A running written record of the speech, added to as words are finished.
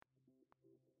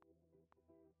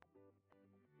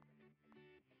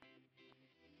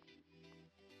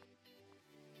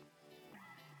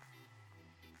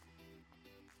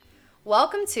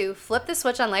Welcome to Flip the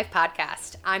Switch on Life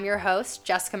podcast. I'm your host,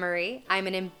 Jessica Marie. I'm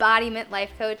an embodiment life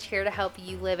coach here to help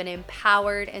you live an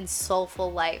empowered and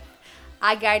soulful life.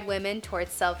 I guide women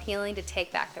towards self-healing to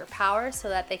take back their power so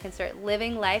that they can start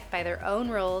living life by their own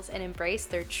rules and embrace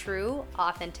their true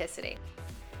authenticity.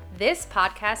 This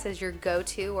podcast is your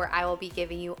go-to where I will be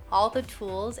giving you all the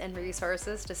tools and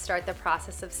resources to start the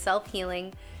process of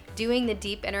self-healing, doing the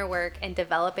deep inner work, and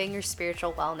developing your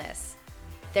spiritual wellness.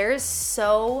 There is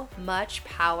so much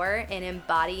power in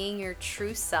embodying your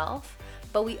true self,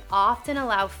 but we often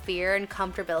allow fear and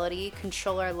comfortability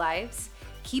control our lives,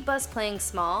 keep us playing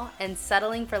small, and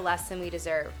settling for less than we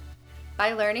deserve.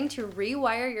 By learning to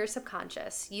rewire your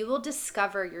subconscious, you will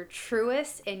discover your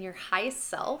truest and your highest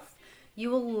self. You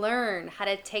will learn how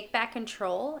to take back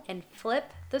control and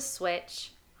flip the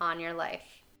switch on your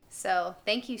life. So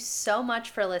thank you so much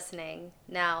for listening.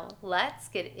 Now let's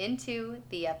get into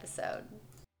the episode.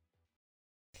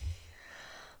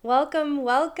 Welcome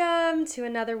to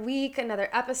another week, another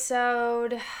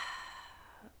episode.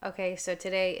 Okay, so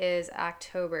today is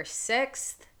October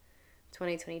 6th,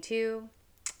 2022,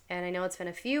 and I know it's been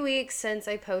a few weeks since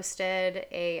I posted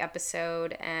a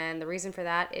episode, and the reason for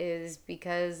that is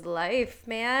because life,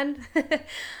 man.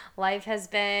 Life has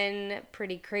been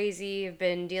pretty crazy. I've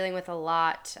been dealing with a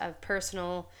lot of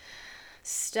personal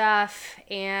stuff,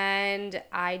 and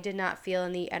I did not feel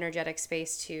in the energetic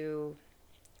space to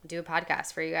do a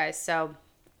podcast for you guys. So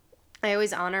I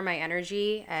always honor my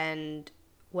energy, and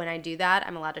when I do that,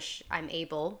 I'm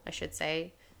able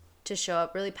to show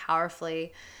up really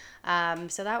powerfully.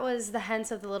 So that was the hence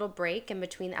of the little break in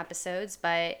between episodes,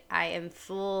 but I am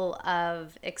full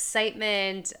of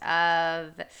excitement,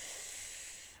 of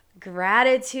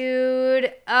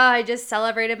gratitude. I just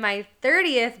celebrated my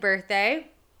 30th birthday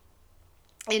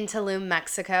in Tulum,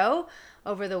 Mexico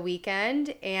over the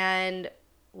weekend, and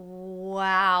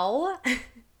wow,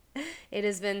 it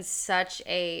has been such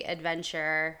a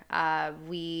adventure.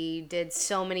 We did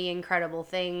so many incredible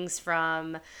things,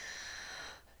 from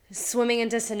swimming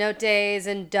into cenotes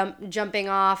and jumping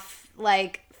off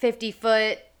like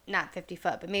not 50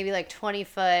 foot, but maybe like 20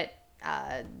 foot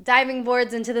diving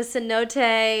boards into the cenote,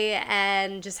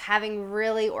 and just having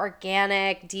really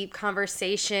organic, deep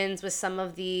conversations with some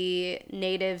of the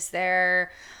natives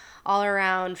there, all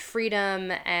around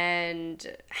freedom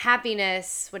and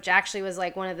happiness, which actually was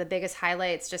like one of the biggest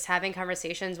highlights, just having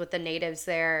conversations with the natives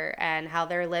there and how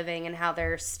they're living and how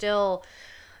they're still,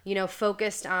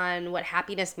 focused on what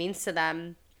happiness means to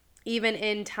them, even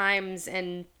in times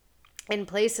and in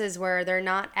places where they're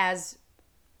not as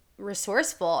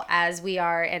resourceful as we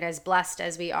are and as blessed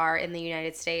as we are in the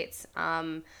United States.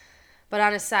 But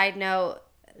on a side note,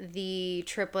 the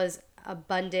trip was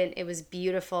abundant. It was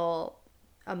beautiful,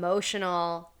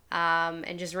 emotional,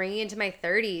 and just ringing into my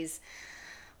 30s.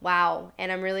 Wow.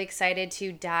 And I'm really excited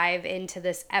to dive into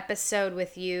this episode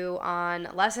with you on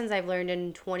lessons I've learned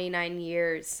in 29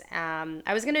 years.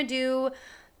 I was going to do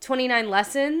 29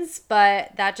 lessons,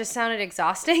 but that just sounded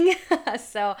exhausting.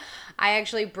 So I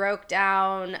actually broke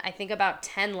down, I think, about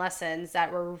 10 lessons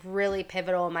that were really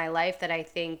pivotal in my life that I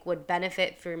think would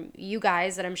benefit from you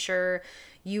guys, that I'm sure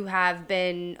you have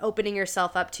been opening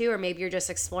yourself up to, or maybe you're just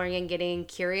exploring and getting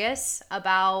curious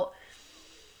about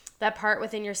that part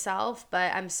within yourself.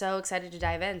 But I'm so excited to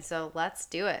dive in, so let's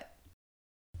do it.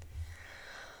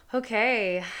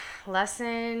 Okay,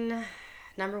 lesson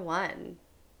number 1.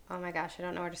 Oh my gosh, I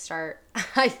don't know where to start.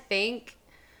 I think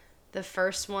the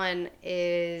first one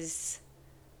is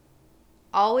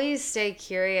always stay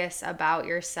curious about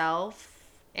yourself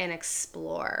and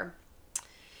explore.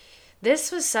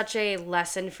 This was such a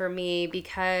lesson for me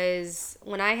because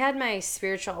when I had my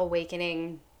spiritual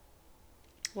awakening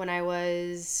when I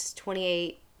was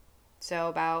 28, so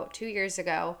about 2 years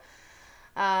ago,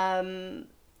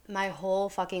 my whole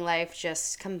fucking life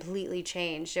just completely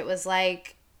changed. It was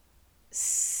like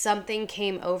something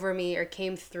came over me or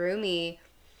came through me,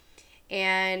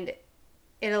 and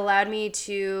it allowed me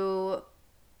to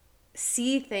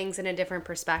see things in a different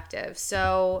perspective.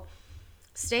 So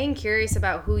staying curious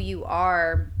about who you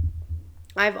are.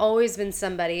 I've always been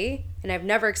somebody, and I've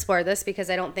never explored this because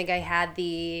I don't think I had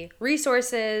the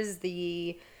resources,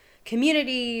 the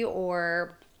community,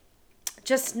 or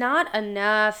just not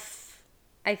enough,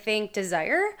 I think,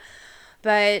 desire.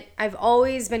 But I've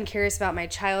always been curious about my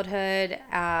childhood.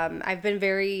 I've been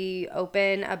very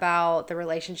open about the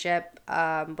relationship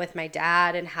with my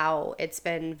dad and how it's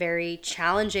been very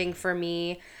challenging for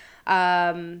me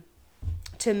to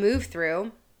move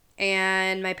through.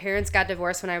 And my parents got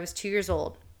divorced when I was 2 years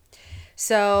old.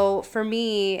 So for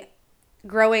me,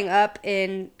 growing up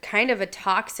in kind of a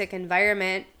toxic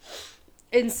environment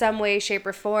in some way, shape,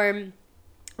 or form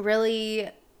really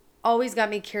always got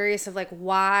me curious of like,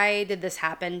 why did this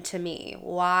happen to me?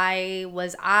 Why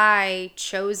was I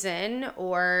chosen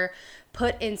or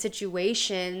put in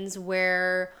situations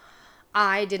where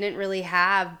I didn't really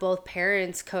have both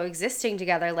parents coexisting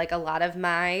together like a lot of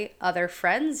my other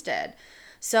friends did?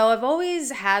 So I've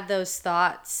always had those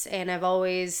thoughts, and I've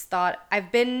always thought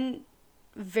I've been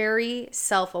very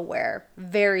self-aware,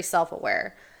 very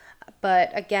self-aware.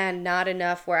 But again, not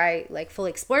enough where I like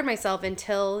fully explored myself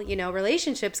until,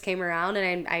 relationships came around.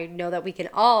 And I know that we can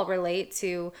all relate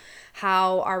to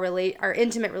how our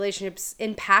intimate relationships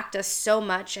impact us so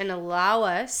much and allow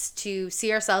us to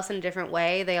see ourselves in a different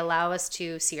way. They allow us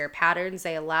to see our patterns.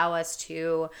 They allow us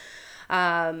to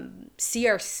see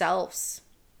ourselves.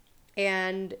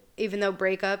 And even though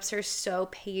breakups are so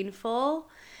painful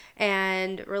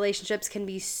and relationships can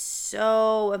be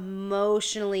so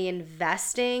emotionally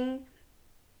investing,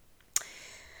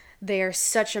 they are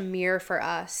such a mirror for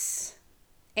us.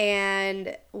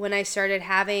 And when I started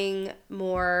having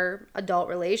more adult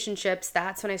relationships,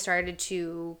 that's when I started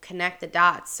to connect the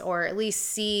dots, or at least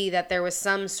see that there was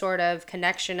some sort of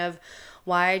connection of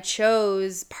why I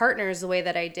chose partners the way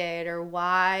that I did, or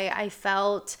why I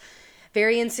felt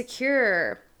very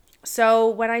insecure. So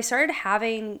when I started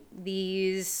having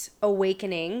these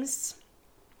awakenings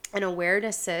and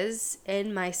awarenesses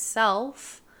in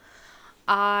myself,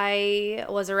 I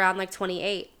was around like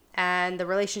 28, and the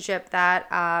relationship that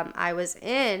I was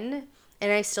in,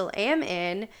 and I still am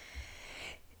in,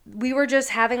 we were just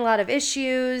having a lot of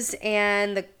issues,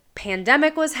 and the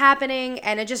pandemic was happening,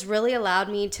 and it just really allowed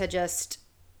me to just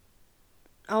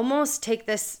almost take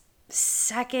this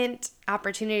second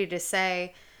opportunity to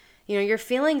say, you're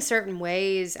feeling certain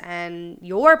ways and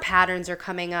your patterns are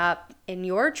coming up in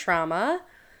your trauma.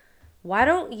 Why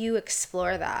don't you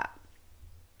explore that?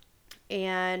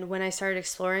 And when I started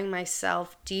exploring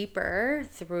myself deeper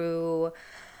through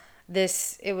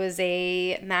this, it was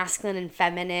a masculine and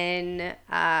feminine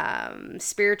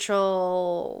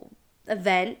spiritual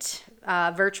event,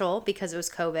 virtual, because it was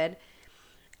COVID.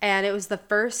 And it was the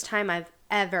first time I've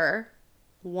ever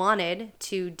wanted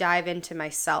to dive into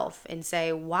myself and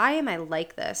say, why am I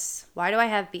like this? Why do I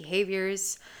have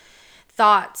behaviors,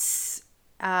 thoughts,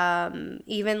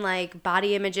 even like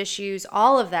body image issues?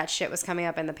 All of that shit was coming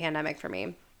up in the pandemic for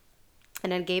me.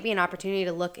 And it gave me an opportunity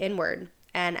to look inward.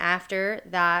 And after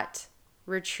that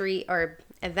retreat, or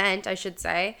event, I should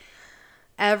say,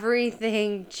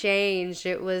 everything changed.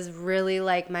 It was really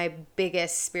like my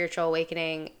biggest spiritual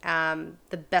awakening.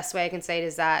 The best way I can say it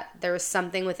is that there was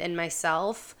something within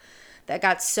myself that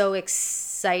got so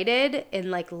excited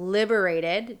and like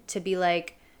liberated to be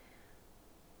like,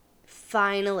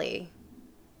 finally,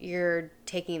 you're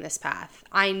taking this path.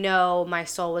 I know my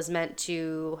soul was meant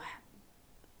to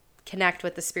connect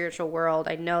with the spiritual world.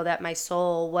 I know that my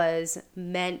soul was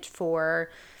meant for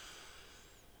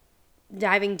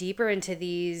diving deeper into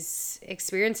these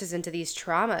experiences, into these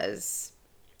traumas.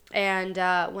 And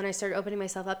when I started opening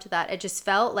myself up to that, it just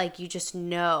felt like you just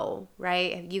know,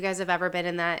 right? You guys have ever been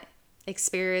in that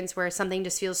experience where something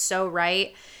just feels so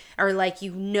right, or like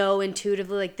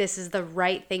intuitively like this is the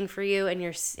right thing for you, and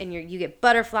you get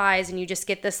butterflies, and you just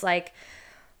get this like,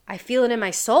 I feel it in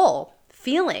my soul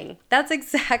feeling. That's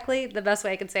exactly the best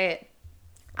way I can say it.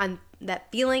 On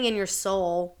that feeling in your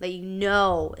soul that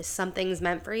is something's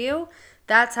meant for you.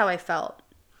 That's how I felt.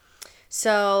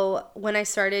 So when I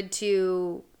started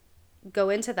to go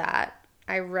into that,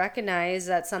 I recognize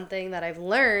that something that I've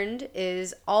learned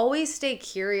is always stay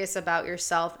curious about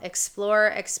yourself. Explore,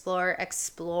 explore,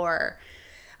 explore.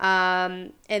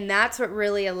 And that's what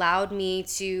really allowed me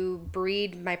to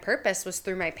breed my purpose, was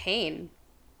through my pain.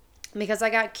 Because I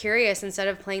got curious instead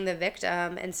of playing the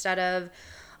victim, instead of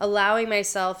allowing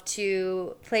myself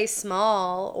to play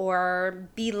small or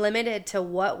be limited to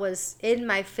what was in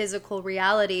my physical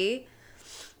reality.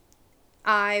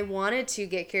 I wanted to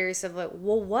get curious of like,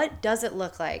 well, what does it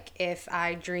look like if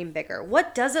I dream bigger?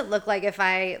 What does it look like if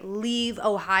I leave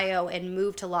Ohio and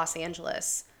move to Los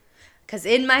Angeles? Because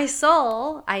in my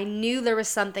soul, I knew there was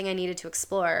something I needed to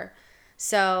explore.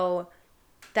 So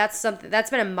that's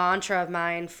been a mantra of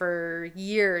mine for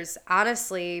years,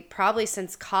 honestly, probably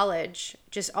since college.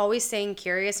 Just always staying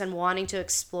curious and wanting to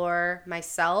explore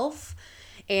myself.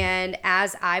 And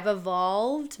as I've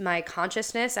evolved my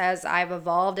consciousness, as I've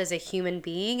evolved as a human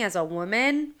being, as a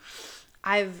woman,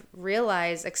 I've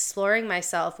realized exploring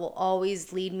myself will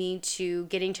always lead me to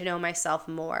getting to know myself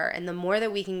more. And the more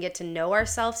that we can get to know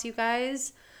ourselves, you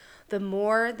guys, the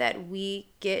more that we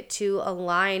get to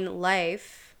align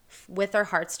life with our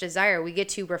heart's desire. We get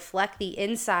to reflect the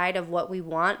inside of what we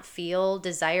want, feel,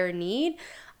 desire, need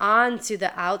onto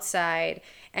the outside,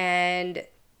 and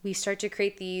we start to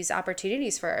create these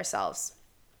opportunities for ourselves.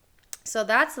 So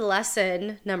that's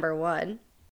lesson number 1.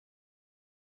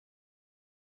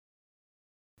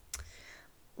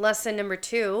 Lesson number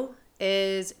 2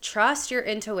 is trust your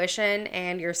intuition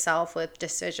and yourself with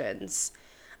decisions.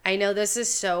 I know this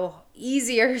is so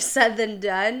easier said than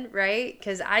done, right?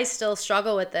 Because I still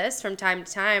struggle with this from time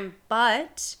to time.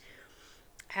 But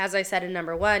as I said in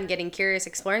number 1, getting curious,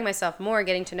 exploring myself more,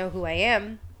 getting to know who I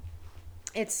am,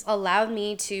 it's allowed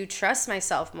me to trust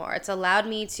myself more. It's allowed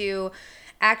me to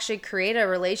actually create a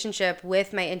relationship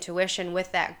with my intuition,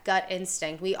 with that gut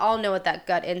instinct. We all know what that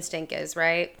gut instinct is,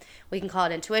 right? We can call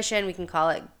it intuition. We can call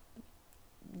it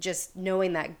just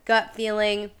knowing that gut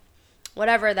feeling,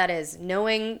 whatever that is,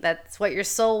 knowing that's what your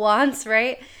soul wants,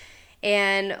 right?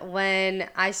 And when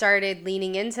I started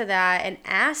leaning into that and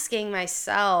asking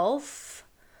myself,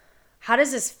 how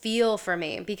does this feel for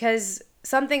me? Because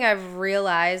something I've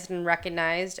realized and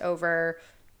recognized over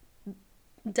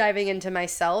diving into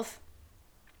myself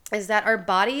is that our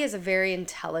body is very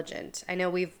intelligent. I know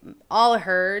we've all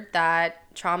heard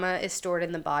that trauma is stored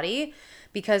in the body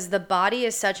because the body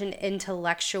is such an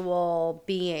intellectual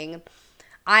being.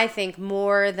 I think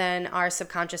more than our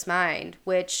subconscious mind,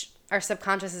 which our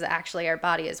subconscious is actually our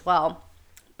body as well.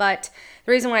 But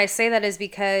the reason why I say that is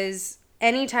because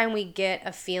anytime we get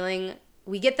a feeling,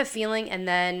 we get the feeling and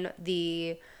then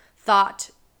the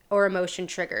thought or emotion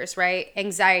triggers, right?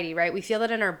 Anxiety, right? We feel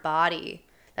that in our body.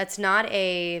 That's not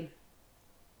a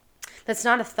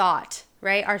thought,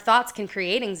 right? Our thoughts can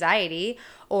create anxiety,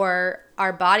 or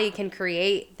our body can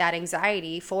create that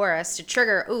anxiety for us to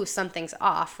trigger, ooh, something's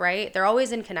off, right? They're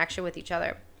always in connection with each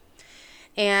other.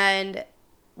 And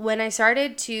when I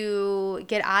started to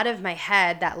get out of my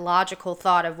head that logical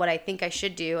thought of what I think I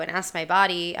should do and ask my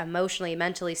body emotionally,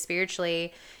 mentally,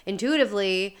 spiritually,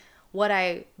 intuitively what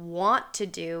I want to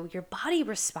do, your body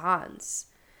responds.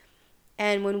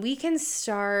 And when we can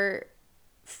start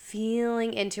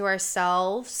feeling into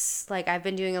ourselves, like I've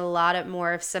been doing a lot of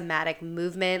more of somatic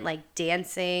movement, like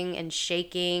dancing and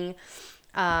shaking,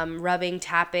 rubbing,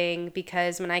 tapping,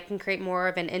 because when I can create more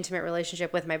of an intimate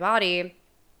relationship with my body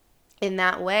in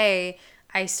that way,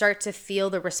 I start to feel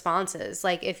the responses.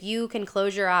 Like if you can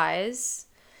close your eyes,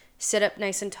 sit up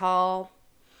nice and tall,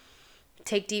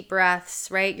 take deep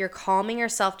breaths, right? You're calming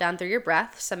yourself down through your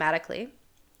breath somatically.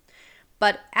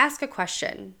 But ask a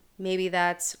question. Maybe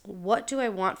that's, what do I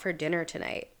want for dinner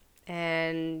tonight?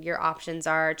 And your options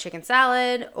are chicken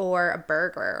salad or a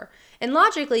burger. And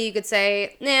logically, you could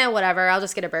say, nah, whatever, I'll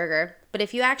just get a burger. But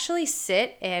if you actually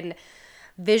sit and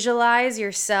visualize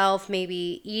yourself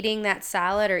maybe eating that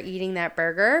salad or eating that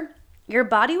burger, your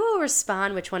body will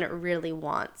respond which one it really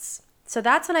wants. So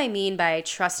that's what I mean by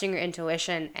trusting your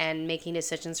intuition and making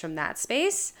decisions from that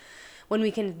space. When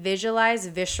we can visualize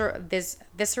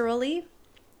viscerally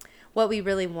what we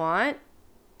really want,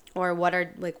 or what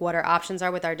our options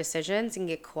are with our decisions, and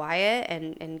get quiet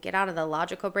and get out of the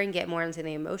logical brain, get more into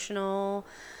the emotional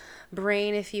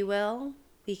brain, if you will,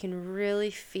 we can really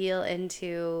feel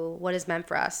into what is meant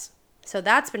for us. So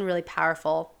that's been really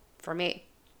powerful for me.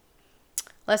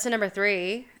 Lesson number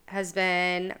 3 has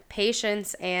been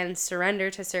patience and surrender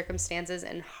to circumstances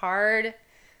in hard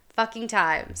fucking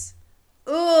times.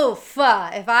 Oof,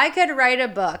 if I could write a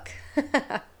book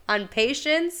on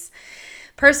patience,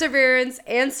 perseverance,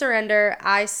 and surrender,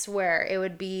 I swear it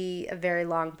would be a very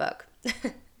long book.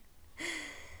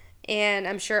 And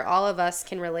I'm sure all of us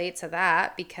can relate to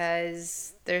that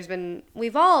because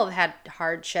we've all had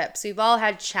hardships. We've all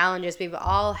had challenges. We've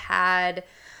all had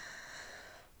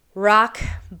rock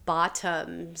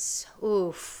bottoms.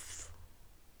 Oof.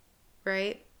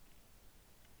 Right?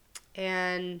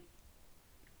 And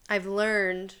I've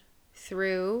learned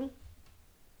through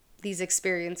these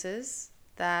experiences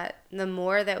that the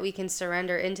more that we can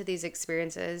surrender into these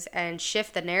experiences and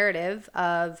shift the narrative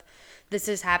of this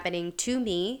is happening to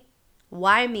me,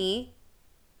 why me,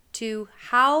 to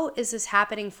how is this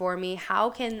happening for me? How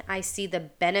can I see the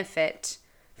benefit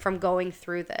from going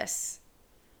through this?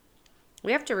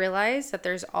 We have to realize that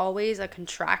there's always a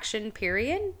contraction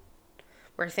period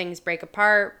where things break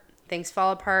apart, things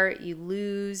fall apart, you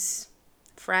lose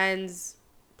friends,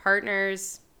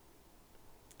 partners,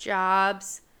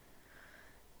 jobs,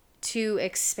 to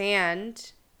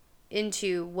expand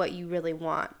into what you really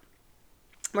want.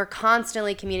 We're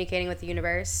constantly communicating with the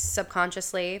universe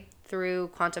subconsciously through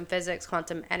quantum physics,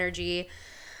 quantum energy.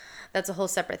 That's a whole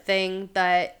separate thing.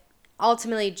 But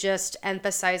ultimately just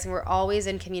emphasizing we're always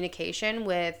in communication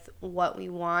with what we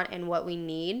want and what we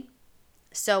need.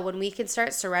 So when we can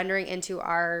start surrendering into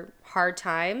our hard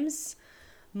times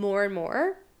more and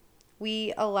more,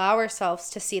 we allow ourselves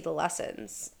to see the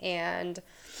lessons. And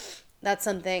that's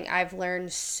something I've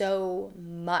learned so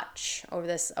much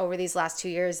over these last 2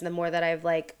 years. And the more that I've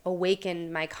like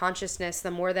awakened my consciousness, the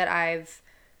more that I've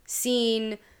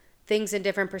seen things in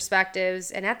different perspectives.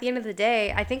 And at the end of the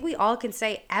day, I think we all can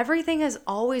say everything has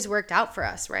always worked out for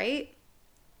us, right?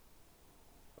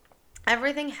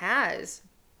 Everything has.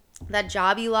 That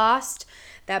job you lost,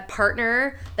 that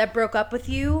partner that broke up with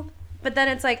you, but then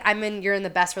it's like, you're in the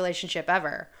best relationship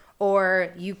ever.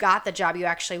 Or you got the job you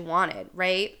actually wanted,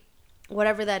 right?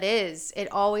 Whatever that is,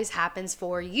 it always happens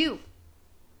for you.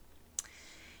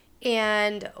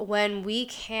 And when we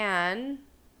can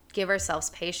give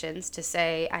ourselves patience to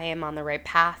say, I am on the right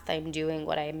path, I'm doing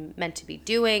what I'm meant to be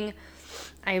doing,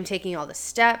 I am taking all the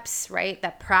steps, right?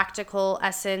 That practical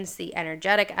essence, the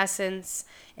energetic essence.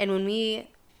 And when we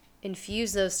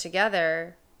infuse those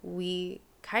together, we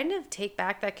kind of take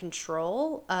back that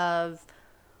control of,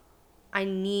 I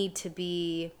need to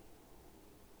be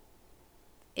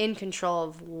in control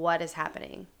of what is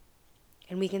happening.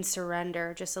 And we can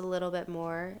surrender just a little bit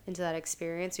more into that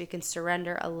experience. We can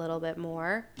surrender a little bit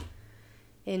more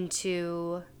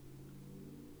into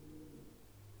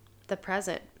the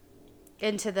present,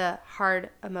 into the hard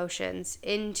emotions,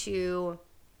 into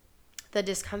the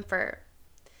discomfort,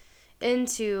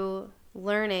 into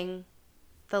learning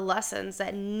the lessons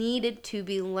that needed to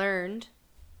be learned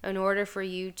in order for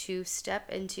you to step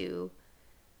into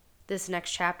this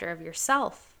next chapter of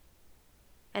yourself.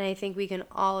 And I think we can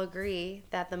all agree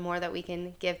that the more that we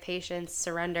can give patience,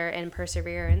 surrender, and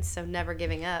perseverance, so never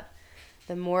giving up,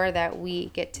 the more that we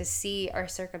get to see our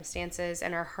circumstances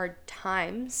and our hard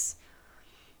times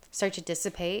start to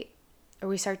dissipate, or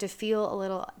we start to feel a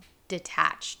little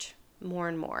detached more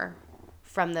and more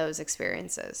from those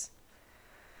experiences.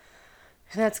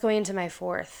 And that's going into my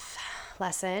fourth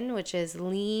lesson, which is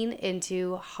lean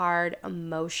into hard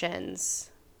emotions.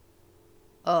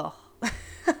 Oh,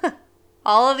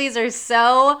 all of these are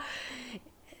so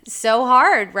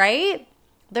hard, right?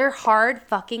 They're hard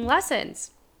fucking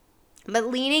lessons. But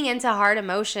leaning into hard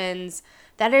emotions,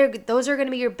 those are going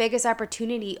to be your biggest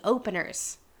opportunity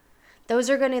openers. Those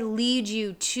are going to lead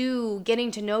you to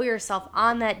getting to know yourself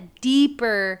on that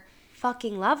deeper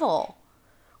fucking level.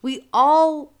 We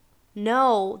all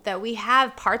know that we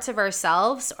have parts of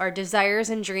ourselves, our desires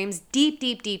and dreams deep,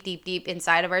 deep, deep, deep, deep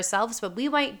inside of ourselves, but we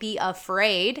might be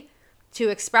afraid to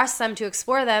express them, to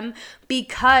explore them,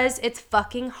 because it's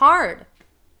fucking hard.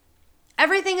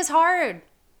 Everything is hard.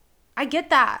 I get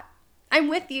that. I'm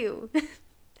with you.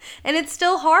 And it's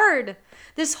still hard.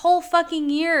 This whole fucking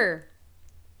year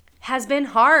has been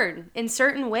hard in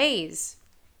certain ways.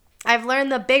 I've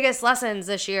learned the biggest lessons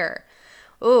this year.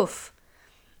 Oof.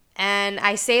 And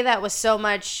I say that with so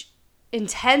much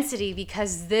intensity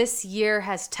because this year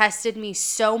has tested me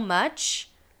so much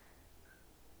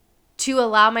to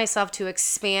allow myself to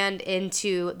expand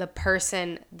into the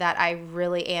person that I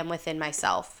really am within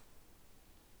myself.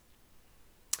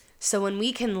 So when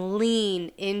we can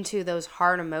lean into those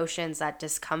hard emotions, that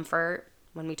discomfort,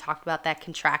 when we talked about that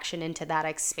contraction into that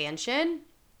expansion,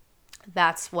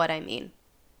 that's what I mean.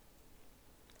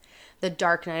 The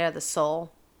dark night of the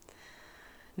soul,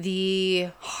 the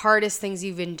hardest things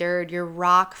you've endured, your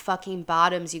rock fucking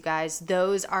bottoms, you guys,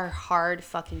 those are hard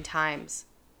fucking times.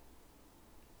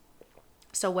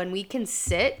 So when we can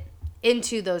sit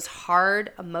into those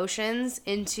hard emotions,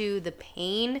 into the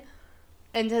pain,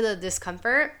 into the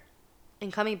discomfort,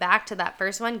 and coming back to that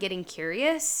first one, getting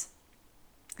curious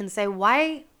and say,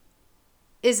 why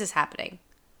is this happening?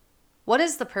 What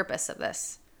is the purpose of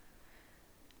this?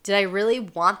 Did I really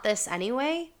want this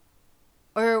anyway?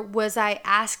 Or was I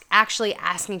actually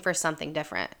asking for something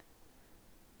different?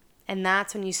 And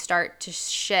that's when you start to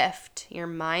shift your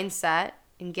mindset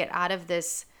and get out of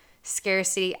this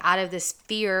scarcity, out of this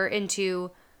fear into,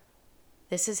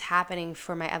 this is happening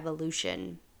for my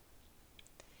evolution.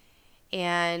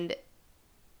 And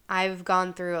I've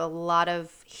gone through a lot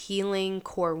of healing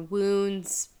core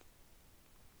wounds,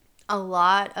 a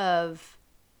lot of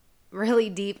really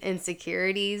deep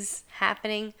insecurities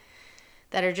happening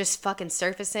that are just fucking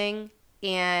surfacing.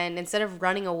 And instead of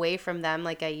running away from them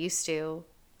like I used to,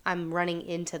 I'm running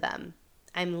into them.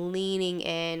 I'm leaning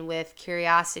in with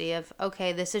curiosity of,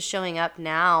 okay, this is showing up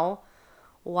now.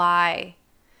 Why?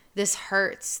 This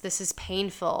hurts. This is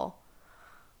painful.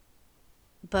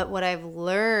 But what I've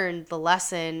learned, the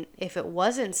lesson, if it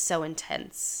wasn't so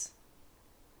intense,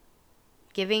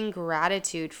 giving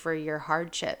gratitude for your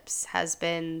hardships has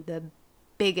been the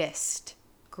biggest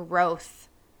growth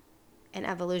and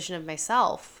evolution of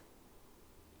myself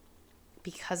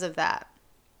because of that.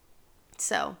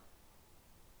 So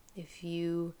if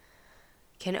you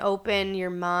can open your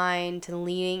mind to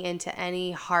leaning into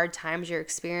any hard times you're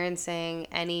experiencing,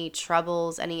 any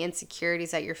troubles, any insecurities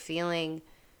that you're feeling,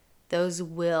 those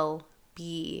will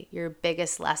be your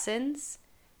biggest lessons.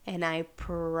 And I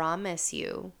promise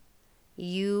you,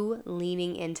 you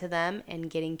leaning into them and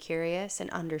getting curious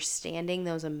and understanding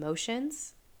those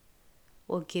emotions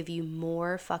will give you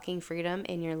more fucking freedom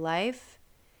in your life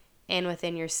and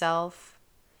within yourself,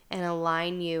 and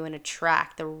align you and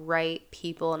attract the right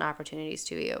people and opportunities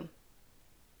to you.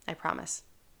 I promise.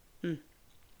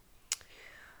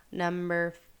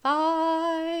 Number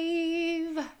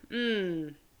 5.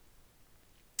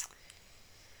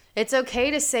 It's okay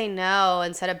to say no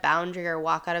and set a boundary or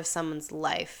walk out of someone's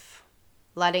life.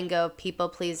 Letting go of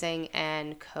people-pleasing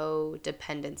and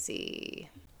codependency.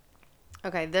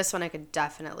 Okay, this one I could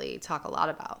definitely talk a lot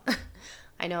about.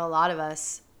 I know a lot of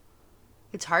us,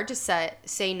 it's hard to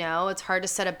say no. It's hard to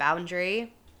set a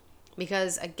boundary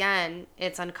because, again,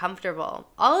 it's uncomfortable.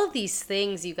 All of these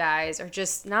things, you guys, are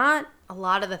just not a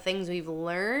lot of the things we've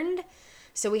learned.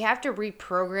 So we have to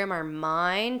reprogram our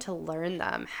mind to learn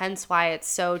them. Hence why it's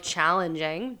so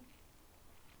challenging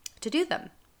to do them.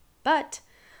 But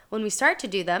when we start to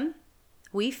do them,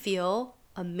 we feel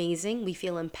amazing. We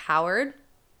feel empowered.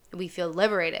 We feel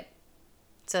liberated.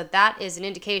 So that is an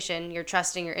indication you're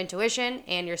trusting your intuition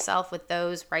and yourself with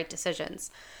those right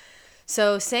decisions.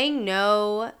 So saying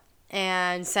no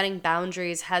and setting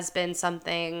boundaries has been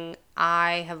something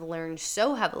I have learned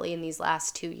so heavily in these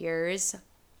last 2 years.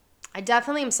 I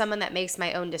definitely am someone that makes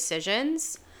my own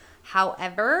decisions.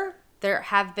 However, there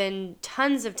have been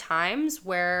tons of times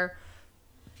where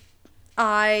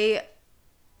I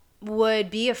would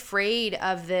be afraid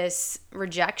of this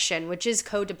rejection, which is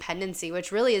codependency,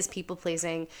 which really is people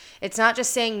pleasing. It's not just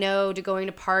saying no to going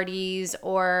to parties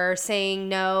or saying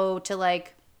no to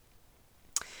like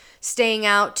staying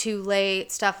out too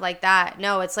late, stuff like that.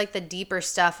 No, it's like the deeper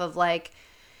stuff of like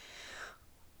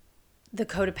the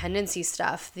codependency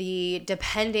stuff, the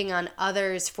depending on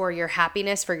others for your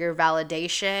happiness, for your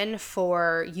validation,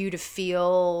 for you to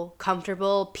feel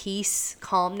comfortable, peace,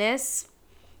 calmness,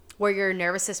 where your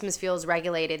nervous system feels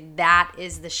regulated. That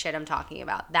is the shit I'm talking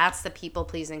about. That's the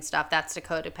people-pleasing stuff. That's the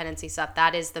codependency stuff.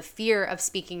 That is the fear of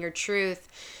speaking your truth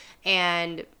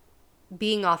and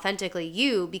being authentically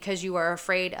you because you are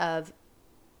afraid of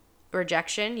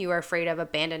rejection. You are afraid of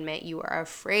abandonment. You are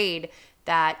afraid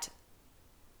that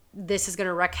this is going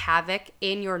to wreak havoc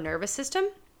in your nervous system.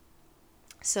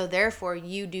 So therefore,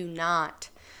 you do not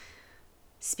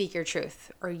speak your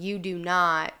truth, or you do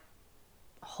not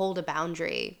hold a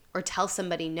boundary or tell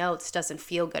somebody no, this doesn't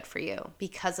feel good for you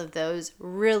because of those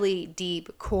really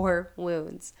deep core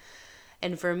wounds.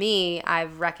 And for me,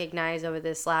 I've recognized over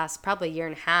this last probably year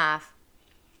and a half,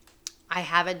 I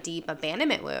have a deep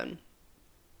abandonment wound.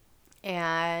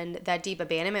 And that deep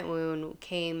abandonment wound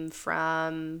came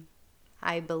from,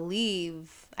 I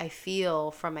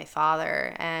feel from my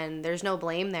father. And there's no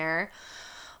blame there.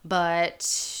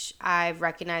 But I've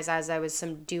recognized as I was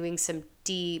doing some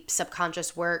deep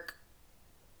subconscious work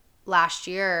last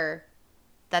year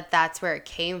that that's where it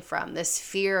came from. This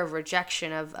fear of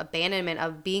rejection, of abandonment,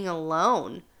 of being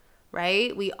alone,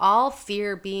 right? We all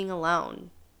fear being alone.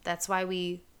 That's why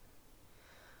we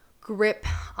grip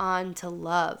on to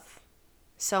love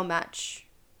so much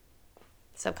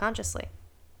subconsciously.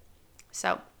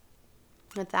 So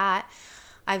with that,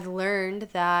 I've learned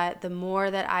that the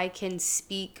more that I can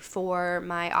speak for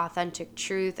my authentic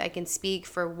truth, I can speak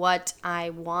for what I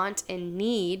want and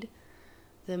need,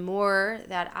 the more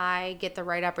that I get the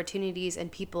right opportunities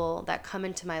and people that come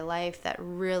into my life that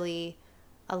really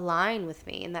align with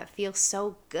me and that feel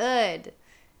so good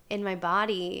in my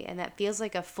body and that feels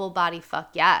like a full body fuck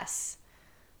yes.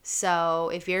 So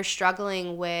if you're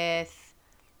struggling with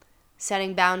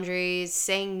setting boundaries,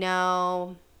 saying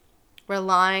no,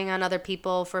 relying on other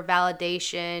people for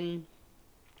validation,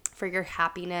 for your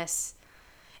happiness,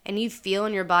 and you feel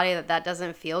in your body that that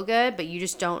doesn't feel good, but you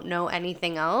just don't know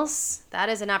anything else, that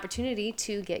is an opportunity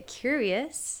to get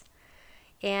curious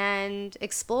and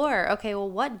explore. Okay, well,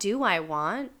 what do I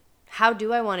want? How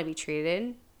do I want to be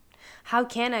treated? How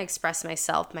can I express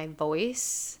myself, my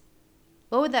voice?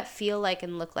 What would that feel like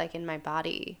and look like in my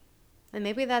body? And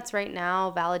maybe that's right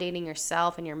now validating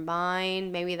yourself and your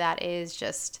mind. Maybe that is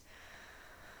just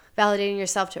validating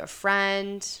yourself to a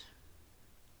friend.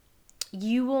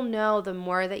 You will know the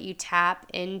more that you tap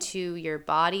into your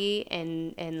body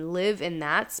and live in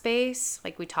that space,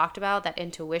 like we talked about, that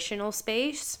intuitional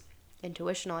space,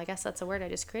 intuitional, I guess that's a word I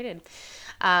just created,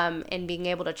 and being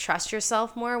able to trust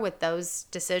yourself more with those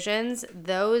decisions,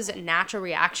 those natural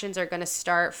reactions are going to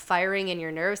start firing in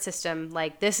your nervous system.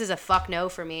 Like, this is a fuck no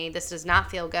for me. This does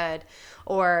not feel good.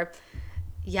 Or,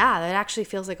 yeah, that actually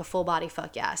feels like a full body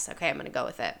fuck yes. Okay, I'm going to go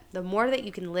with it. The more that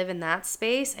you can live in that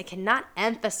space, I cannot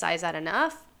emphasize that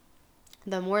enough,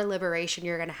 the more liberation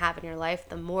you're going to have in your life,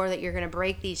 the more that you're going to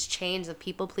break these chains of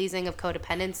people pleasing, of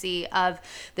codependency, of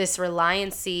this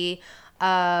reliancy,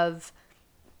 of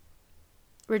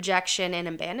rejection and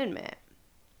abandonment.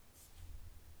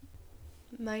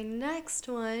 My next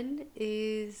one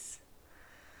is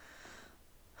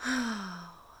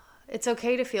it's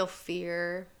okay to feel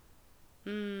fear.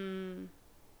 It's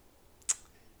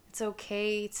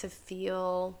okay to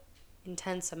feel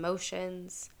intense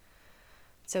emotions.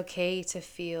 It's okay to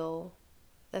feel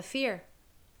the fear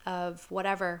of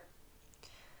whatever,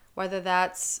 whether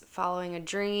that's following a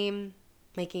dream,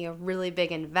 making a really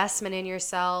big investment in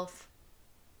yourself.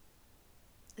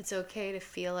 It's okay to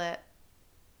feel it,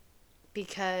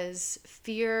 because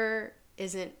fear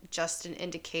isn't just an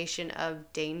indication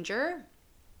of danger.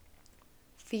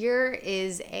 Fear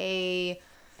is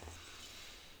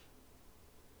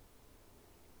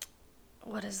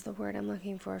what is the word I'm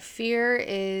looking for? Fear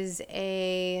is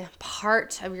a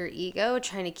part of your ego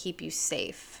trying to keep you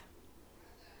safe.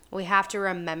 We have to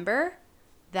remember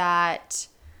that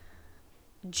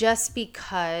just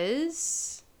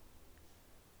because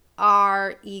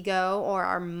our ego or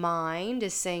our mind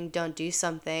is saying don't do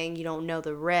something, you don't know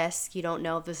the risk, you don't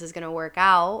know if this is going to work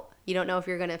out, you don't know if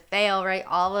you're going to fail, right?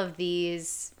 All of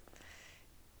these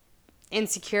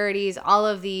insecurities, all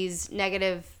of these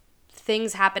negative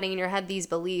things happening in your head, these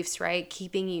beliefs, right?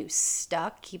 Keeping you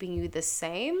stuck, keeping you the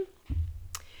same.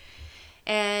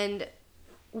 And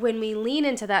when we lean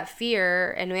into that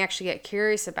fear and we actually get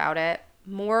curious about it,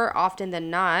 more often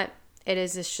than not, it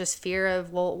is this just fear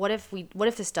of, well, what if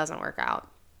this doesn't work out?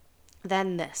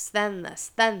 Then this.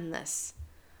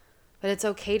 But it's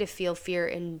okay to feel fear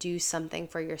and do something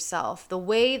for yourself. The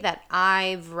way that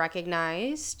I've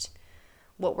recognized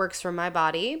what works for my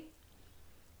body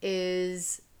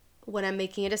is when I'm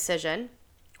making a decision,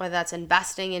 whether that's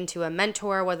investing into a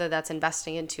mentor, whether that's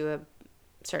investing into a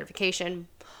certification,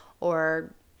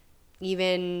 or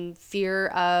even fear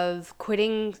of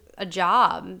quitting a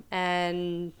job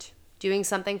and doing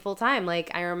something full time. Like,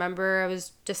 I remember I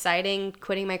was deciding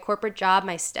quitting my corporate job,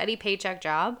 my steady paycheck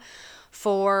job,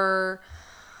 for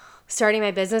starting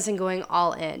my business and going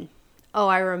all in. Oh,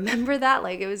 I remember that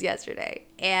like it was yesterday.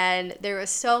 And there was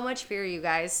so much fear, you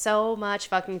guys, so much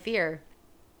fucking fear.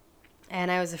 And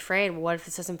I was afraid, what if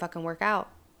this doesn't fucking work out?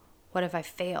 What if I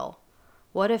fail?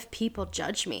 What if people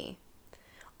judge me?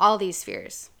 All these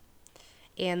fears.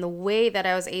 And the way that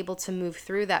I was able to move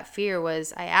through that fear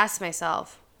was I asked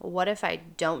myself, what if I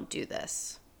don't do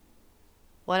this?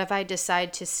 What if I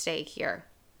decide to stay here?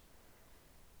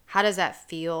 How does that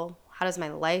feel? How does my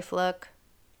life look?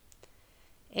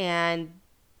 And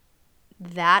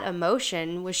that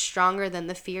emotion was stronger than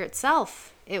the fear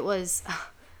itself. It was,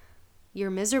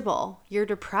 you're miserable. You're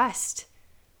depressed.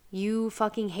 You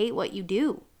fucking hate what you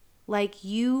do. Like,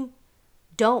 you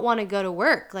don't want to go to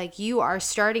work. Like, you are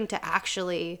starting to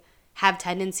actually have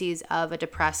tendencies of a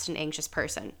depressed and anxious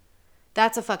person.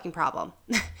 That's a fucking problem.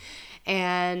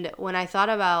 And when I thought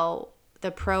about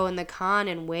the pro and the con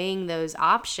and weighing those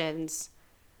options,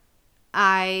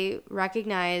 I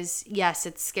recognize, yes,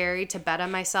 it's scary to bet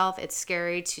on myself. It's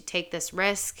scary to take this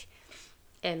risk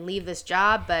and leave this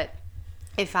job. But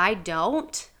if I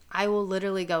don't, I will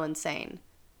literally go insane.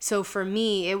 So for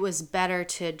me, it was better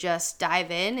to just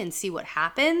dive in and see what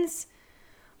happens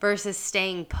versus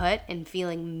staying put and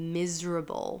feeling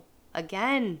miserable.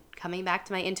 Again, coming back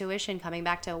to my intuition, coming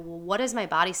back to, well, what is my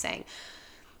body saying?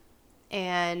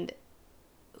 And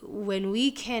when we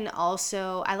can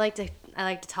also, I like to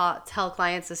tell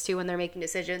clients this too when they're making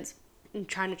decisions and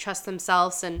trying to trust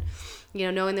themselves and,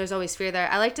 knowing there's always fear there.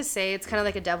 I like to say it's kind of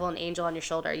like a devil and angel on your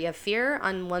shoulder. You have fear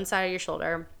on one side of your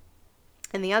shoulder,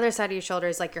 and the other side of your shoulder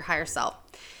is like your higher self.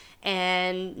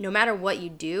 And no matter what you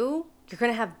do, you're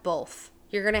going to have both.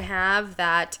 You're going to have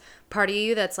that part of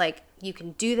you that's like, you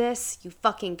can do this, you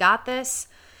fucking got this.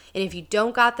 And if you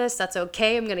don't got this, that's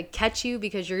okay. I'm going to catch you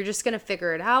because you're just going to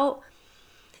figure it out.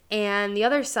 And the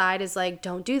other side is like,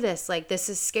 don't do this. Like, this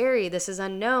is scary. This is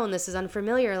unknown. This is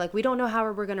unfamiliar. Like, we don't know how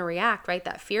we're going to react, right?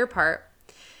 That fear part.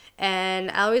 And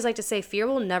I always like to say fear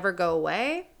will never go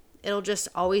away. It'll just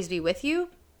always be with you.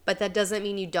 But that doesn't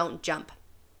mean you don't jump.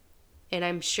 And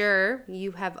I'm sure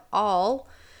you have all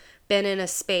been in a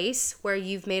space where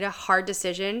you've made a hard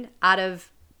decision out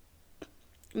of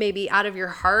your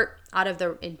heart, out of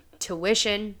the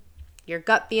intuition, your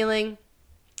gut feeling.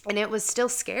 And it was still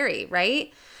scary,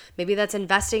 right? Maybe that's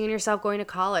investing in yourself going to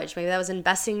college. Maybe that was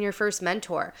investing in your first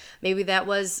mentor. Maybe that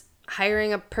was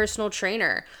hiring a personal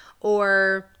trainer,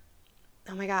 or,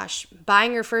 oh my gosh,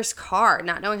 buying your first car,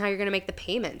 not knowing how you're going to make the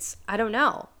payments. I don't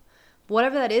know.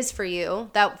 Whatever that is for you,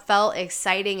 that felt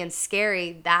exciting and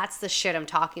scary, that's the shit I'm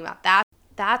talking about.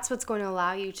 That's what's going to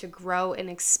allow you to grow and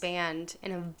expand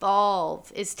and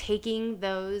evolve, is taking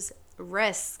those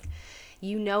risks.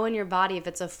 You know in your body if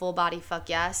it's a full body fuck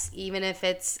yes, even if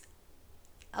it's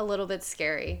a little bit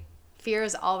scary. Fear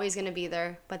is always going to be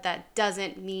there, but that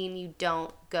doesn't mean you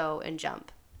don't go and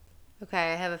jump.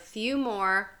 Okay, I have a few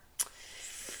more.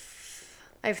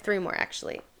 I have 3 more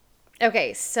actually.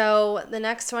 Okay, so the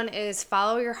next one is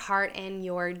follow your heart and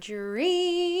your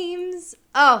dreams.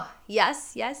 Oh,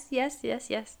 yes. This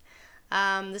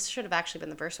should have actually been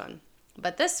the first one.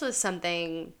 But this was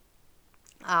something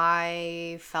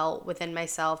I felt within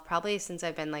myself probably since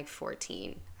I've been like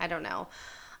 14. I don't know.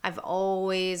 I've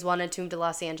always wanted to move to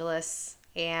Los Angeles.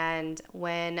 And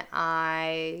when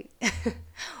I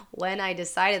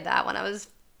decided that when I was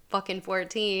fucking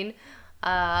 14,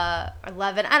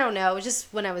 11, I don't know,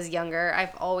 just when I was younger,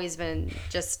 I've always been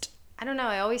just, I don't know,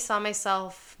 I always saw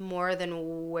myself more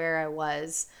than where I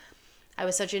was. I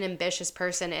was such an ambitious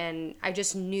person, and I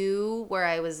just knew where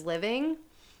I was living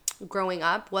growing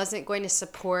up wasn't going to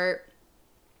support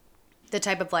the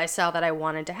type of lifestyle that I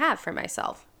wanted to have for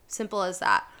myself. Simple as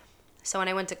that. So when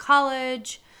I went to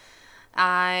college,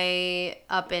 I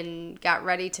up and got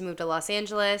ready to move to Los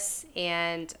Angeles,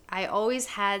 and I always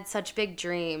had such big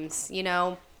dreams. You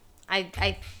know,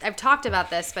 I've talked about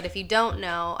this, but if you don't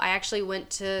know, I actually went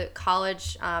to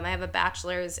college. I have a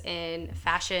bachelor's in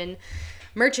fashion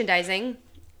merchandising,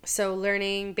 so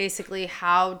learning basically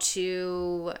how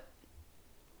to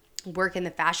work in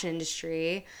the fashion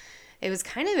industry. It was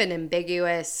kind of an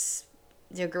ambiguous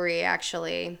degree,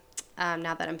 actually.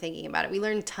 Now that I'm thinking about it, we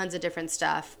learned tons of different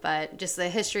stuff, but just the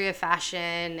history of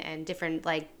fashion and different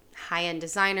like high-end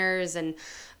designers and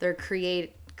their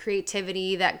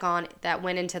creativity that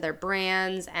went into their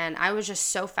brands. And I was just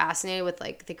so fascinated with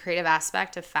like the creative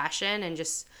aspect of fashion, and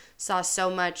just saw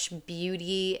so much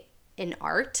beauty in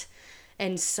art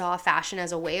and saw fashion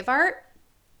as a way of art.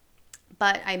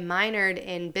 But I minored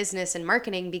in business and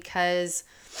marketing because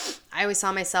I always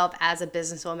saw myself as a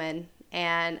businesswoman.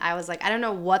 And I was like, I don't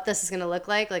know what this is going to look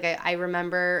like. Like, I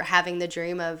remember having the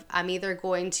dream of I'm either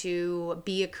going to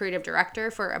be a creative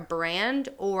director for a brand,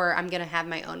 or I'm going to have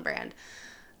my own brand.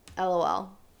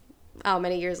 LOL. How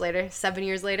many years later? 7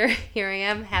 years later, here I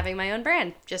am having my own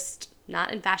brand. Just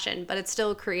not in fashion, but it's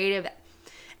still a creative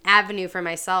avenue for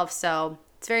myself. So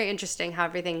it's very interesting how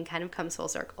everything kind of comes full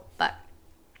circle. But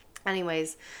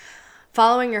anyways,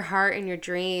 following your heart and your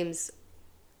dreams,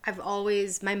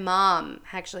 my mom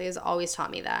actually has always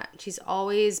taught me that. She's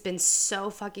always been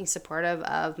so fucking supportive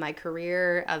of my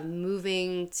career, of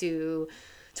moving to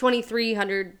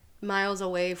 2,300 miles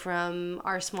away from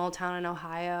our small town in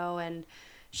Ohio. And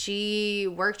she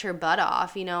worked her butt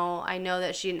off. You know, I know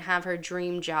that she didn't have her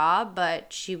dream job,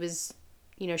 but she was,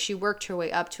 you know, she worked her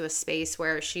way up to a space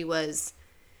where she was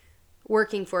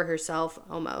working for herself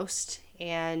almost.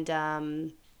 And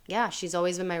yeah, she's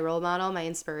always been my role model, my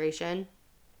inspiration.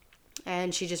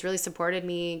 And she just really supported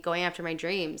me going after my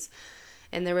dreams.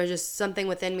 And there was just something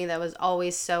within me that was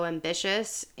always so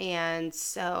ambitious and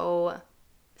such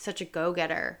a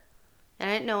go-getter. And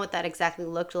I didn't know what that exactly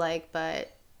looked like,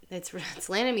 but it's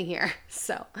landed me here.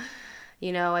 So,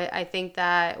 you know, I think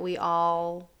that we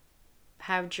all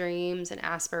have dreams and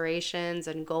aspirations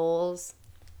and goals,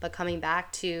 but coming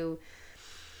back to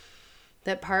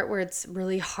that part where it's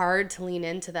really hard to lean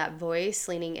into that voice,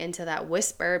 leaning into that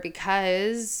whisper,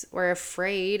 because we're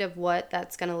afraid of what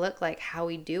that's going to look like, how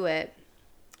we do it.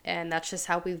 And that's just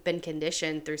how we've been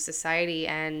conditioned through society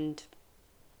and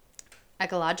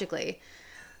ecologically.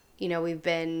 You know, we've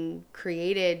been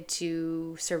created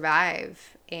to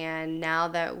survive. And now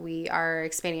that we are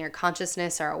expanding our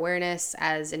consciousness, our awareness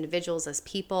as individuals, as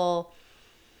people,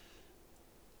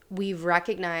 we've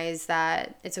recognized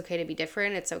that it's okay to be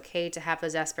different. It's okay to have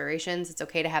those aspirations. It's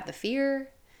okay to have the fear.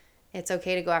 It's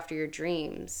okay to go after your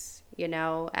dreams, you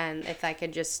know? And if I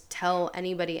could just tell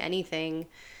anybody anything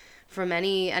from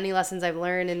any lessons I've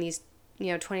learned in these,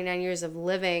 29 years of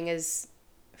living, is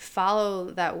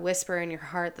follow that whisper in your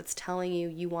heart that's telling you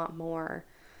you want more.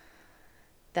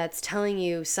 That's telling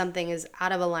you something is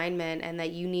out of alignment and that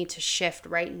you need to shift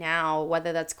right now,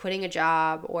 whether that's quitting a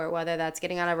job or whether that's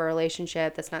getting out of a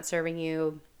relationship that's not serving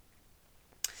you.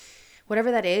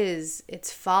 Whatever that is,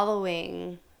 it's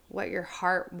following what your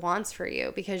heart wants for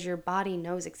you, because your body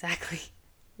knows exactly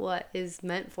what is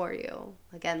meant for you.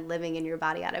 Again, living in your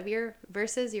body out of your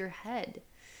versus your head.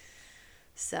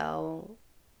 So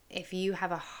if you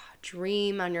have a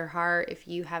dream on your heart, if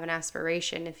you have an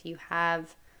aspiration, if you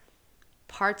have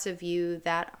parts of you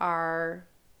that are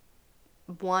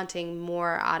wanting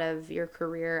more out of your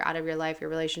career, out of your life, your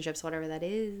relationships, whatever that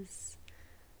is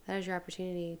your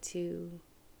opportunity to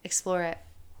explore it.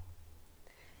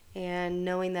 And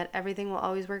knowing that everything will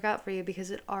always work out for you, because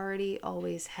it already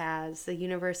always has. The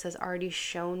universe has already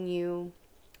shown you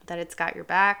that it's got your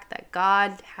back, that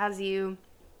God has you.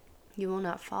 You will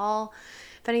not fall.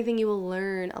 If anything, you will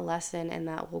learn a lesson, and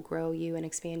that will grow you and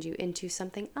expand you into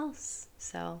something else.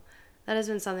 So that has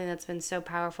been something that's been so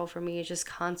powerful for me, just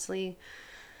constantly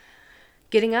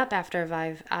getting up after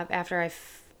I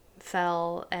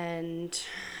fell and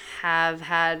have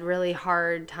had really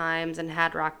hard times and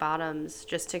had rock bottoms,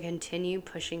 just to continue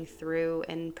pushing through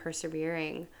and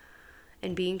persevering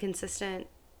and being consistent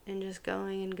and just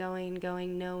going and going and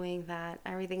going, knowing that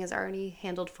everything is already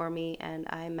handled for me and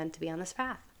I'm meant to be on this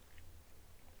path.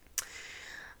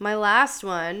 My last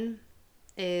one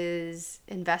is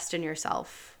invest in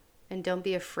yourself, and don't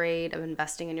be afraid of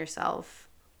investing in yourself.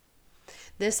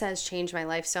 This has changed my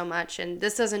life so much. And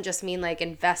this doesn't just mean like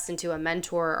invest into a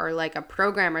mentor or like a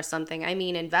program or something. I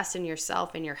mean, invest in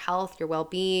yourself, in your health, your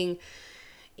well-being,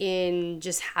 in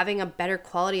just having a better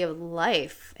quality of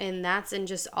life. And that's in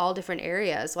just all different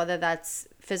areas, whether that's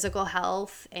physical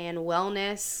health and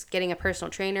wellness, getting a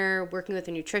personal trainer, working with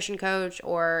a nutrition coach,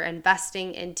 or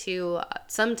investing into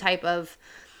some type of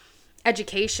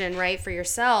education, right, for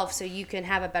yourself so you can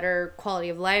have a better quality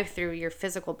of life through your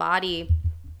physical body.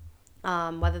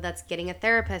 Whether that's getting a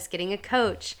therapist, getting a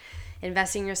coach,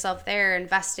 investing in yourself there,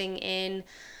 investing in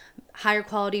higher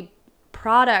quality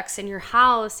products in your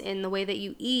house, in the way that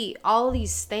you eat, all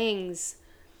these things.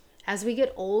 As we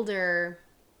get older,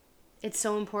 it's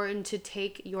so important to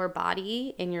take your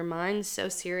body and your mind so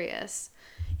serious.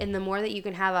 And the more that you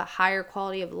can have a higher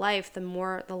quality of life, the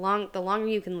longer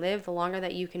you can live, the longer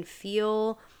that you can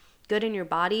feel good in your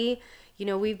body. You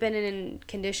know, we've been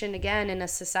conditioned again in a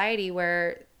society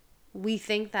where we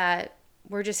think that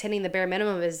we're just hitting the bare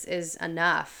minimum is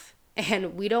enough.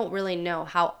 And we don't really know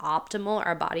how optimal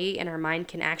our body and our mind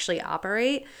can actually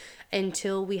operate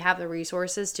until we have the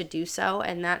resources to do so.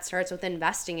 And that starts with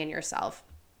investing in yourself,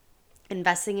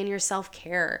 investing in your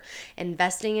self-care,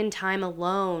 investing in time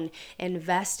alone,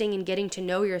 investing in getting to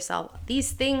know yourself.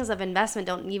 These things of investment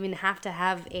don't even have to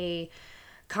have a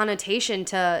connotation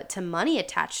to money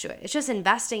attached to it. It's just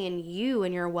investing in you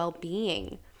and your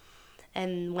well-being.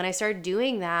 And when I started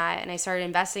doing that and I started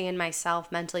investing in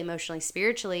myself mentally, emotionally,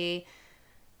 spiritually,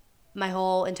 my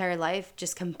whole entire life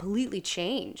just completely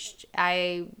changed.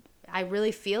 I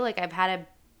really feel like I've had a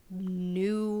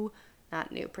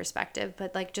not new perspective,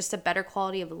 but like just a better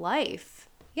quality of life.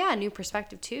 Yeah, new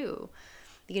perspective too.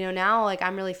 You know, now like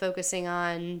I'm really focusing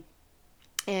on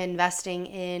investing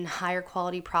in higher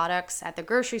quality products at the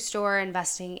grocery store,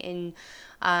 investing in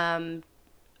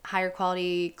higher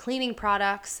quality cleaning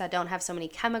products that don't have so many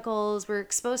chemicals. We're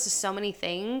exposed to so many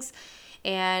things,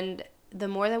 and the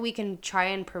more that we can try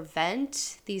and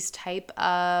prevent these type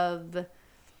of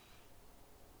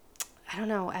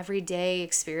everyday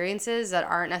experiences that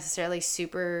aren't necessarily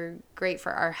super great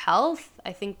for our health,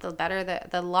 I think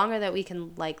the longer that we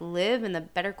can like live, and the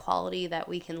better quality that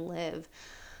we can live.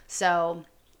 So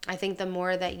I think the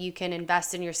more that you can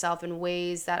invest in yourself in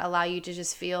ways that allow you to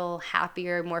just feel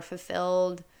happier, more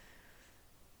fulfilled,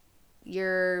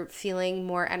 you're feeling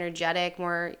more energetic,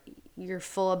 more your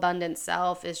full abundant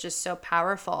self is just so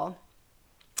powerful.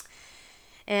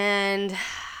 And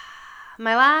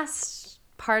my last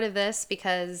part of this,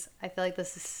 because I feel like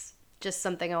this is just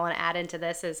something I want to add into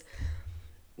this, is,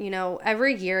 you know,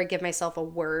 every year I give myself a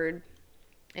word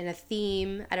and a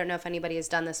theme. I don't know if anybody has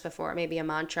done this before, maybe a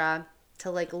mantra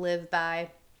to like live by.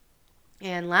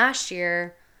 And last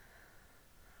year,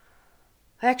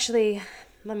 actually,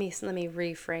 let me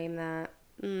reframe that.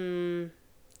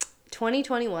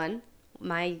 2021,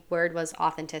 my word was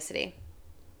authenticity.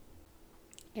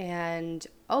 And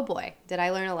oh boy, did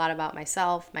I learn a lot about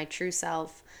myself, my true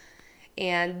self.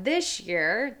 And this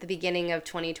year, the beginning of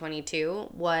 2022,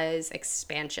 was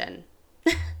expansion.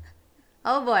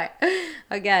 Oh boy.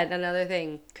 Again, another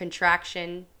thing,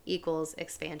 contraction equals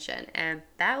expansion. And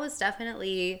that was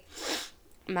definitely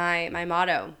my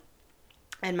motto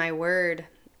and my word.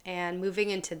 And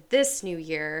moving into this new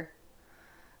year,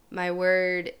 my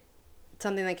word,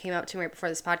 something that came up to me right before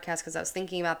this podcast because I was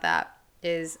thinking about that,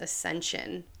 is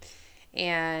ascension.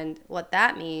 And what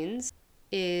that means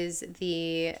is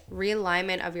the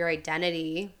realignment of your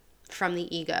identity from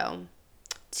the ego.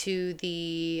 to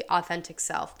the authentic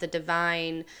self, the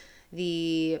divine,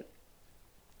 the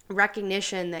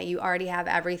recognition that you already have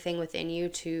everything within you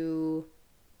to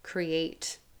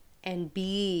create and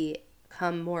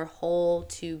become more whole,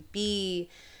 to be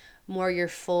more your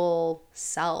full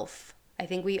self. I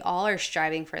think we all are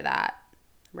striving for that,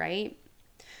 right?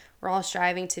 We're all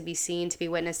striving to be seen, to be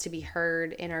witnessed, to be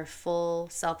heard in our full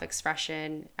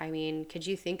self-expression. I mean, could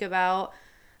you think about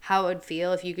how it would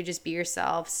feel if you could just be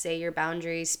yourself, say your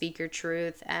boundaries, speak your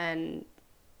truth, and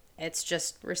it's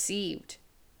just received?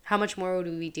 How much more would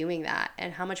we be doing that?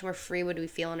 And how much more free would we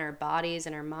feel in our bodies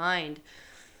and our mind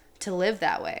to live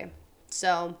that way?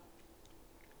 So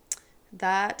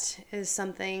that is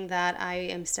something that I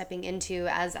am stepping into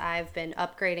as I've been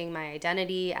upgrading my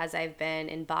identity, as I've been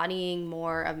embodying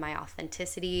more of my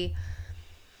authenticity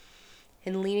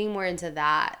and leaning more into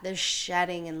that, the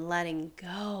shedding and letting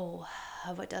go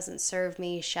of what doesn't serve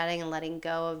me, shedding and letting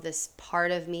go of this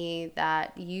part of me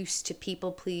that used to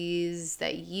people please,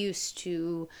 that used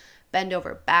to bend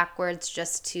over backwards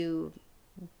just to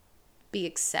be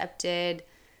accepted,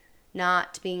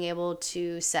 not being able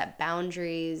to set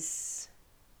boundaries,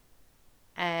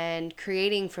 and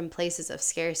creating from places of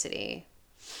scarcity.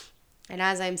 And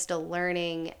as I'm still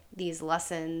learning these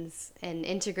lessons and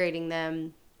integrating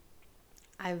them,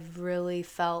 I've really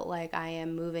felt like I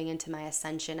am moving into my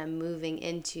ascension. I'm moving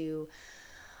into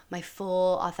my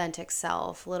full authentic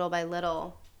self little by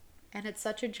little. And it's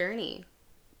such a journey.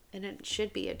 And it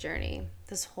should be a journey.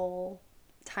 This whole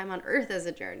time on earth is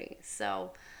a journey.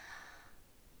 So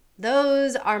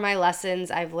those are my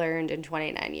lessons I've learned in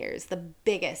 29 years. The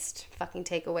biggest fucking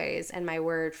takeaways and my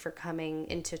word for coming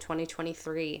into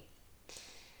 2023.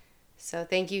 So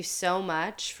thank you so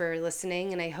much for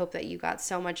listening, and I hope that you got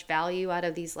so much value out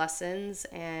of these lessons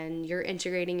and you're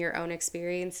integrating your own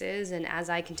experiences. And as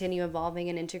I continue evolving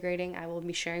and integrating, I will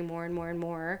be sharing more and more and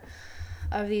more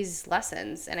of these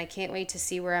lessons. And I can't wait to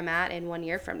see where I'm at in 1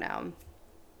 year from now.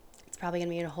 It's probably going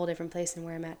to be in a whole different place than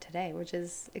where I'm at today, which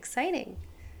is exciting.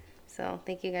 So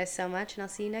thank you guys so much, and I'll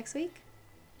see you next week.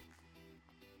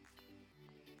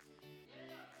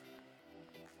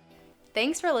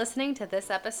 Thanks for listening to this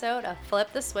episode of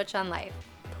Flip the Switch on Life.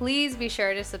 Please be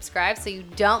sure to subscribe so you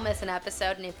don't miss an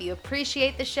episode. And if you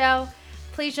appreciate the show,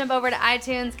 please jump over to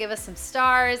iTunes, give us some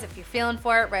stars. If you're feeling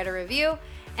for it, write a review.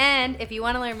 And if you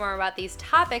want to learn more about these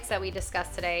topics that we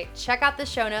discussed today, check out the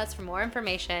show notes for more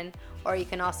information. Or you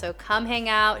can also come hang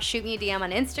out, shoot me a DM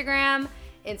on Instagram.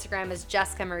 Instagram is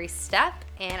Jessica Marie Stepp,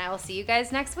 and I will see you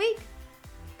guys next week.